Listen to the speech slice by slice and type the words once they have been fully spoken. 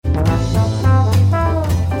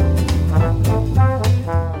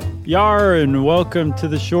Yar, and welcome to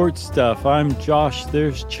the Short Stuff. I'm Josh,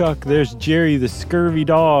 there's Chuck, there's Jerry, the Scurvy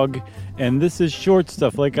dog, and this is Short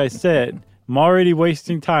Stuff, like I said. I'm already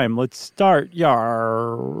wasting time. Let's start.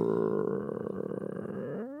 Yar.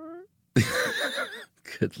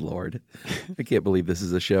 Good Lord. I can't believe this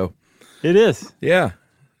is a show. It is. Yeah.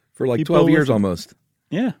 For like People 12 years listen. almost.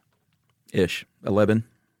 Yeah. Ish. 11.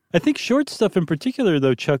 I think Short Stuff in particular,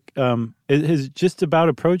 though, Chuck, it has just about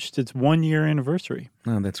approached its 1-year anniversary.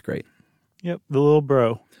 Oh, that's great. Yep, the little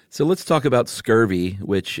bro. So let's talk about scurvy,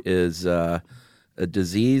 which is a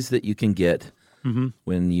disease that you can get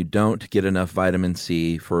when you don't get enough vitamin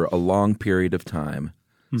C for a long period of time.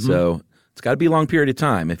 So it's got to be a long period of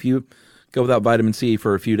time. If you go without vitamin C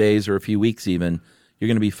for a few days or a few weeks even, you're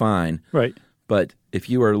going to be fine. Right. But if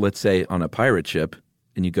you are, let's say, on a pirate ship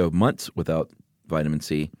and you go months without vitamin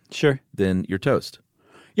C, Sure. then you're toast.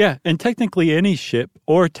 Yeah, and technically any ship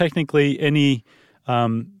or technically any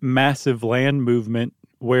massive land movement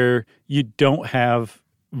where you don't have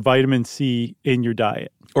vitamin C in your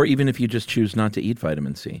diet. Or even if you just choose not to eat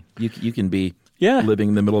vitamin C. You can be Yeah. living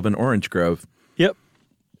in the middle of an orange grove. Yep.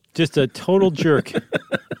 Just a total jerk.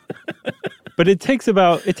 But it takes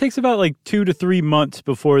about like 2 to 3 months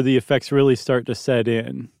before the effects really start to set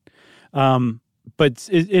in. But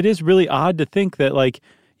it is really odd to think that, like,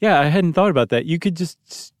 yeah, I hadn't thought about that. You could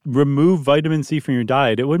just remove vitamin C from your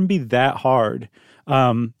diet. It wouldn't be that hard.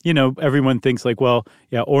 Everyone thinks like, well,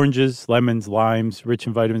 yeah, oranges, lemons, limes, rich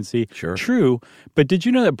in vitamin C. Sure. True. But did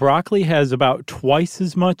you know that broccoli has about twice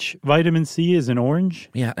as much vitamin C as an orange?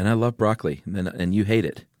 Yeah, and I love broccoli, and you hate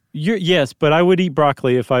it. Yes, but I would eat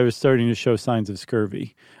broccoli if I was starting to show signs of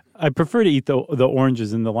scurvy. I prefer to eat the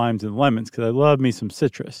oranges and the limes and lemons because I love me some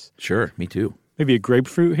citrus. Sure, me too. Maybe a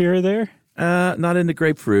grapefruit here or there? Not into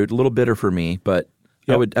grapefruit. A little bitter for me, but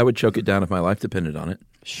Yep. I would choke it down if my life depended on it.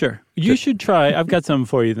 Sure. You should try. I've got something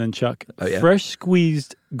for you then, Chuck. Oh, yeah? Fresh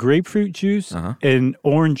squeezed grapefruit juice and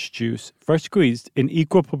orange juice. Fresh squeezed in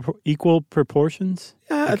equal proportions.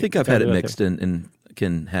 Yeah, I think I've had it mixed and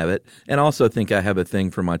can have it. And also think I have a thing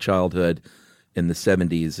from my childhood in the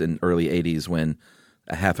 70s and early 80s when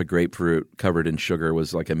a half a grapefruit covered in sugar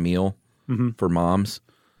was like a meal for moms.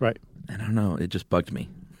 Right. I don't know. It just bugged me.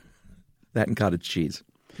 That and cottage cheese.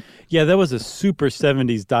 Yeah, that was a super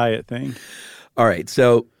 70s diet thing. All right,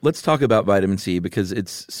 so let's talk about vitamin C because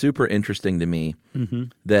it's super interesting to me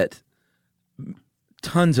that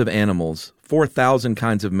tons of animals, 4,000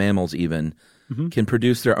 kinds of mammals even, can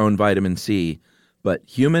produce their own vitamin C, but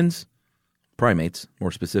humans, primates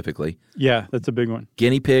more specifically, Yeah, that's a big one.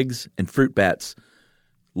 guinea pigs, and fruit bats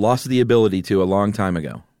lost the ability to a long time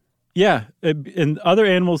ago. Yeah, and other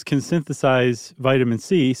animals can synthesize vitamin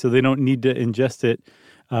C, so they don't need to ingest it,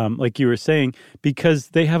 like you were saying,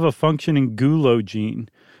 because they have a functioning gulo gene,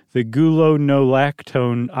 the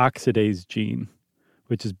gulonolactone oxidase gene,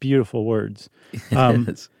 which is beautiful words.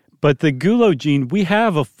 Yes. But the gulo gene, we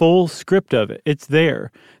have a full script of it. It's there.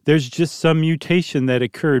 There's just some mutation that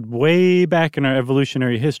occurred way back in our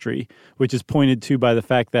evolutionary history, which is pointed to by the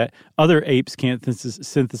fact that other apes can't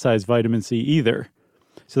synthesize vitamin C either.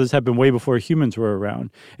 So this happened way before humans were around.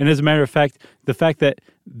 And as a matter of fact, the fact that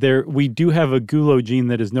we do have a gulo gene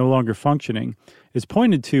that is no longer functioning is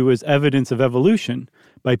pointed to as evidence of evolution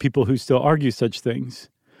by people who still argue such things.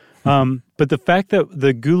 But the fact that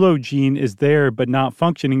the gulo gene is there but not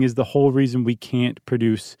functioning is the whole reason we can't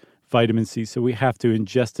produce vitamin C. So we have to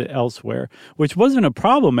ingest it elsewhere, which wasn't a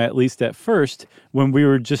problem, at least at first, when we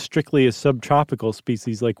were just strictly a subtropical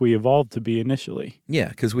species like we evolved to be initially. Yeah,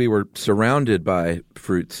 because we were surrounded by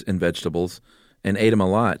fruits and vegetables and ate them a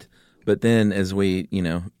lot. But then as we,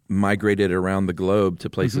 migrated around the globe to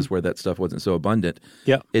places where that stuff wasn't so abundant,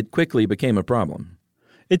 it quickly became a problem.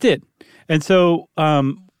 It did. And so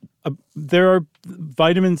there are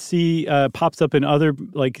vitamin C pops up in other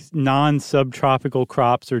like non-subtropical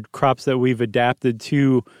crops or crops that we've adapted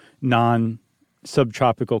to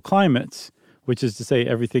non-subtropical climates, which is to say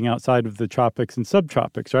everything outside of the tropics and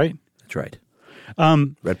subtropics, right? That's right.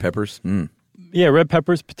 Red peppers. Yeah, red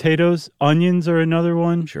peppers, potatoes, onions are another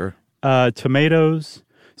one. Sure. Tomatoes.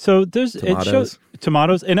 So Tomatoes.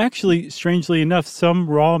 Tomatoes. And actually, strangely enough, some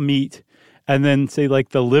raw meat and then say like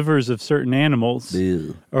the livers of certain animals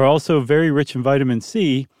are also very rich in vitamin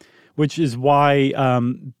C, which is why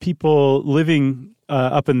people living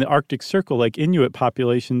up in the Arctic Circle, like Inuit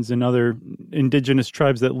populations and other indigenous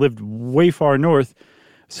tribes that lived way far north,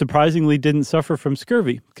 surprisingly didn't suffer from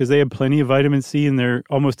scurvy because they had plenty of vitamin C in their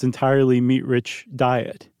almost entirely meat-rich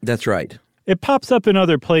diet. That's right. It pops up in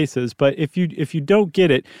other places, but if you don't get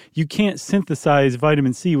it, you can't synthesize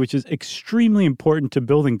vitamin C, which is extremely important to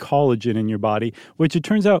building collagen in your body, which it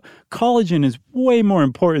turns out collagen is way more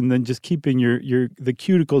important than just keeping the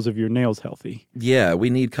cuticles of your nails healthy. Yeah, we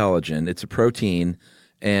need collagen. It's a protein,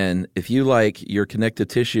 and if you like your connective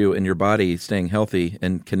tissue in your body staying healthy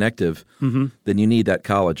and connective, then you need that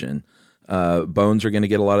collagen. Bones are going to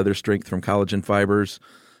get a lot of their strength from collagen fibers.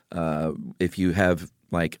 If you have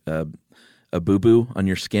like a boo-boo on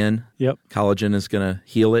your skin, collagen is going to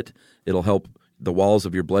heal it. It'll help the walls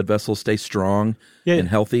of your blood vessels stay strong and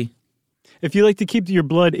healthy. If you like to keep your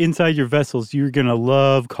blood inside your vessels, you're going to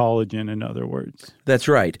love collagen, in other words. That's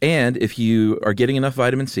right. And if you are getting enough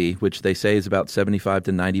vitamin C, which they say is about 75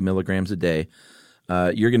 to 90 milligrams a day,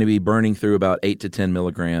 you're going to be burning through about 8 to 10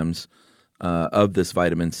 milligrams of this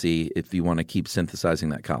vitamin C if you want to keep synthesizing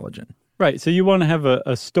that collagen. Right, so you want to have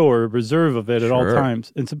a store, a reserve of it at all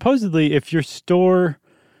times. And supposedly, if your store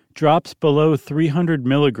drops below 300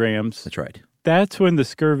 milligrams, that's right. That's when the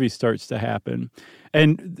scurvy starts to happen.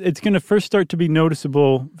 And it's going to first start to be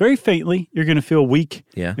noticeable very faintly. You're going to feel weak,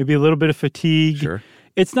 maybe a little bit of fatigue. Sure.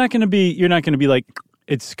 It's not going to be, you're not going to be like,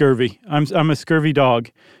 it's scurvy. I'm a scurvy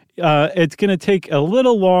dog. It's going to take a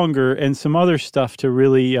little longer and some other stuff to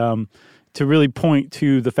really point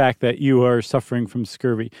to the fact that you are suffering from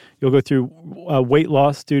scurvy. You'll go through weight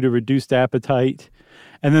loss due to reduced appetite.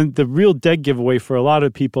 And then the real dead giveaway for a lot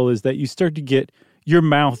of people is that you start to get, your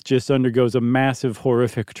mouth just undergoes a massive,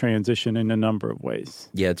 horrific transition in a number of ways.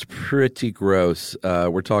 Yeah, it's pretty gross.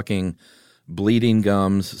 We're talking bleeding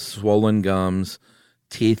gums, swollen gums,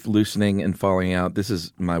 teeth loosening and falling out. This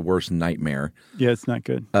is my worst nightmare. Yeah, it's not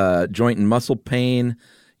good. Joint and muscle pain.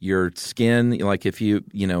 Your skin, like if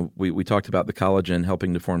we talked about the collagen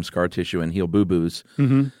helping to form scar tissue and heal boo-boos,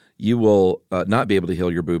 you will not be able to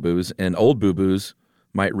heal your boo-boos, and old boo-boos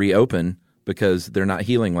might reopen because they're not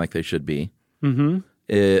healing like they should be.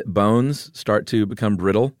 Bones start to become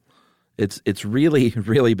brittle. It's really,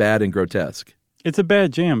 really bad and grotesque. It's a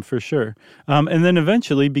bad jam for sure. And then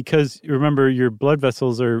eventually, because remember your blood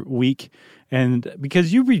vessels are weak, and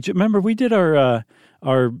because remember we did our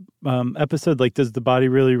episode, like, does the body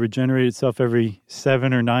really regenerate itself every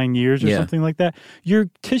 7 or 9 years or something like that? Your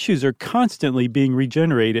tissues are constantly being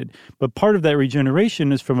regenerated, but part of that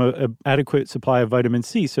regeneration is from an adequate supply of vitamin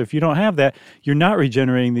C. So if you don't have that, you're not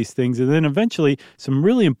regenerating these things. And then eventually some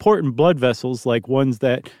really important blood vessels, like ones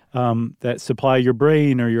that supply your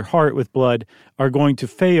brain or your heart with blood, are going to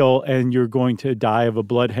fail, and you're going to die of a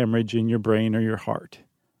blood hemorrhage in your brain or your heart.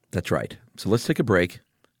 That's right. So let's take a break.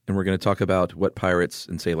 And we're going to talk about what pirates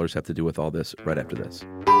and sailors have to do with all this right after this.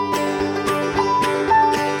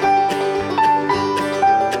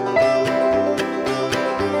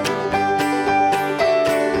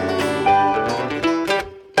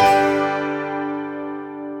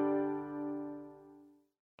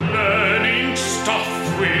 Learning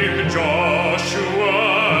stuff with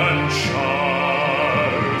Joshua and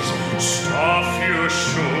Charles. Stuff you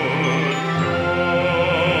should know.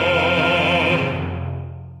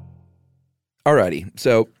 Alrighty,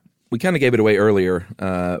 so we kind of gave it away earlier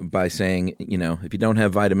by saying, if you don't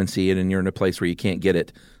have vitamin C and you're in a place where you can't get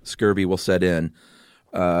it, scurvy will set in.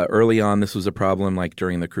 Early on, this was a problem like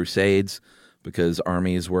during the Crusades, because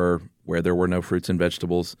armies were where there were no fruits and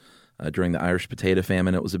vegetables. During the Irish potato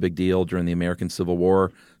famine, it was a big deal. During the American Civil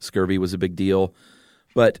War, scurvy was a big deal.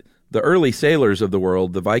 But the early sailors of the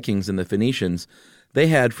world, the Vikings and the Phoenicians, they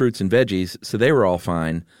had fruits and veggies, so they were all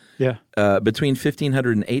fine. Yeah. Between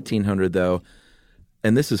 1500 and 1800, though,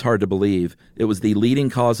 and this is hard to believe, it was the leading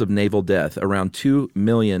cause of naval death. Around 2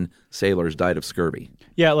 million sailors died of scurvy.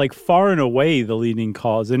 Yeah, like far and away the leading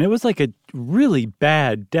cause. And it was like a really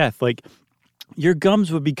bad death. Like your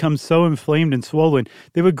gums would become so inflamed and swollen,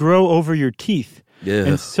 they would grow over your teeth. Yeah.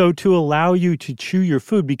 And so to allow you to chew your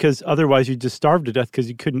food, because otherwise you'd just starve to death because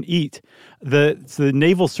you couldn't eat, the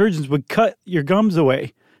naval surgeons would cut your gums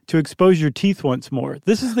away to expose your teeth once more.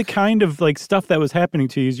 This is the kind of like stuff that was happening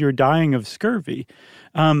to you as you're dying of scurvy.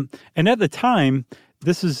 And at the time,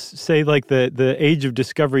 this is, say, like the age of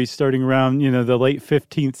discovery starting around, the late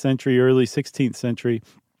 15th century, early 16th century,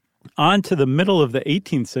 on to the middle of the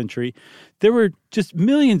 18th century, there were just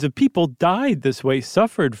millions of people died this way,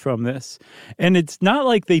 suffered from this. And it's not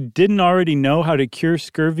like they didn't already know how to cure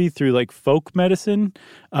scurvy through like folk medicine.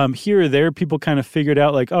 Here or there, people kind of figured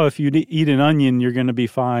out like, oh, if you eat an onion, you're going to be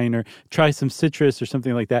fine, or try some citrus or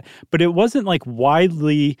something like that. But it wasn't like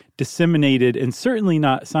widely disseminated and certainly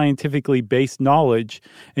not scientifically based knowledge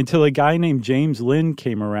until a guy named James Lind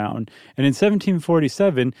came around. And in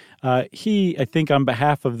 1747, he, I think on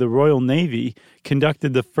behalf of the Royal Navy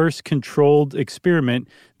conducted the first controlled experiment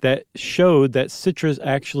that showed that citrus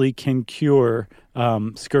actually can cure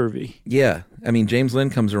scurvy. Yeah. I mean, James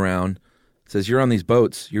Lynn comes around, says, you're on these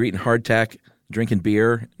boats, you're eating hardtack, drinking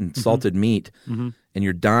beer and salted meat, and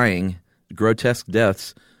you're dying, grotesque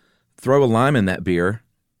deaths. Throw a lime in that beer,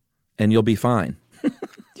 and you'll be fine.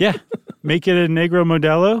 Yeah. Make it a Negro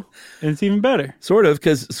Modelo, and it's even better. Sort of,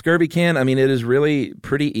 because scurvy it is really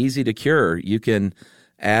pretty easy to cure. You can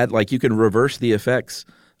you can reverse the effects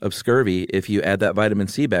of scurvy if you add that vitamin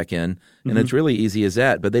C back in, and it's really easy as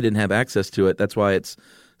that, but they didn't have access to it. That's why it's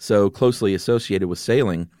so closely associated with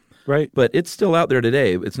sailing. Right. But it's still out there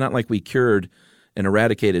today. It's not like we cured and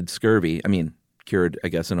eradicated scurvy. I mean, cured, I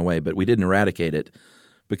guess, in a way, but we didn't eradicate it,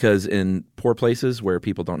 because in poor places where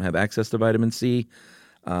people don't have access to vitamin C,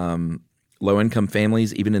 low-income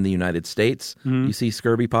families, even in the United States, you see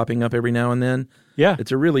scurvy popping up every now and then. Yeah.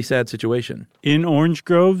 It's a really sad situation. In orange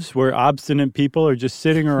groves where obstinate people are just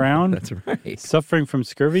sitting around That's right. suffering from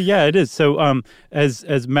scurvy. Yeah, it is. So as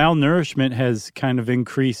malnourishment has kind of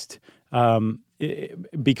increased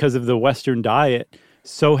because of the Western diet,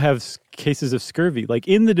 so have cases of scurvy. Like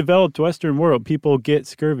in the developed Western world, people get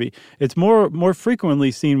scurvy. It's more frequently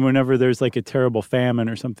seen whenever there's like a terrible famine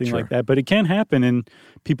or something like that. But it can happen in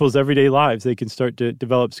people's everyday lives. They can start to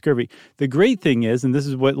develop scurvy. The great thing is, and this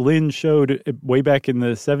is what Lynn showed way back in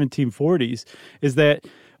the 1740s, is that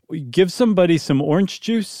give somebody some orange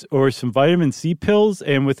juice or some vitamin C pills,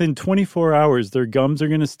 and within 24 hours, their gums are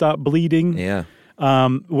going to stop bleeding. Yeah.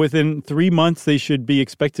 Within 3 months, they should be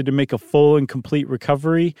expected to make a full and complete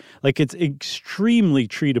recovery. Like, it's extremely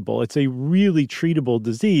treatable. It's a really treatable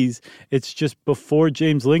disease. It's just before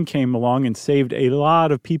James Lynn came along and saved a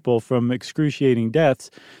lot of people from excruciating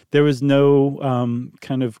deaths, there was no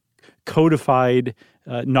kind of codified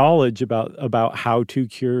knowledge about how to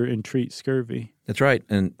cure and treat scurvy. That's right.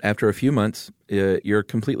 And after a few months, you're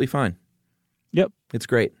completely fine. Yep. It's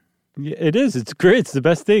great. Yeah, it is. It's great. It's the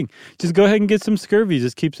best thing. Just go ahead and get some scurvy.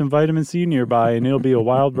 Just keep some vitamin C nearby, and it'll be a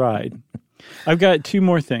wild ride. I've got two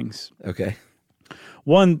more things. Okay.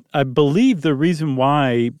 One, I believe the reason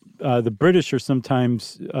why the British are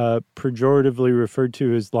sometimes pejoratively referred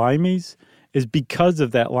to as limeys is because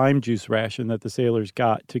of that lime juice ration that the sailors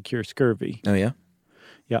got to cure scurvy. Oh, yeah?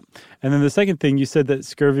 Yeah. And then the second thing, you said that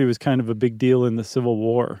scurvy was kind of a big deal in the Civil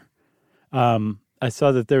War. I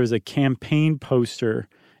saw that there was a campaign poster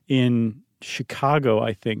in Chicago,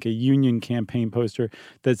 I think, a Union campaign poster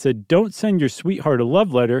that said, "Don't send your sweetheart a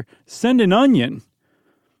love letter, send an onion,"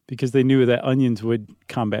 because they knew that onions would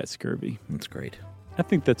combat scurvy. That's great. I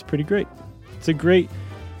think that's pretty great. It's a great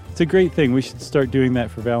thing. We should start doing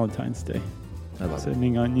that for Valentine's Day. I love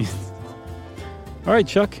Sending onions. All right,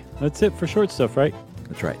 Chuck, that's it for short stuff, right?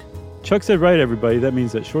 That's right. Chuck said right, everybody. That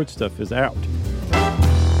means that short stuff is out.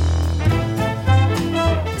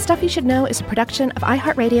 Stuff You Should Know is a production of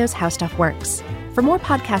iHeartRadio's How Stuff Works. For more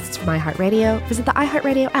podcasts from iHeartRadio, visit the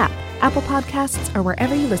iHeartRadio app, Apple Podcasts, or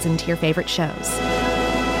wherever you listen to your favorite shows.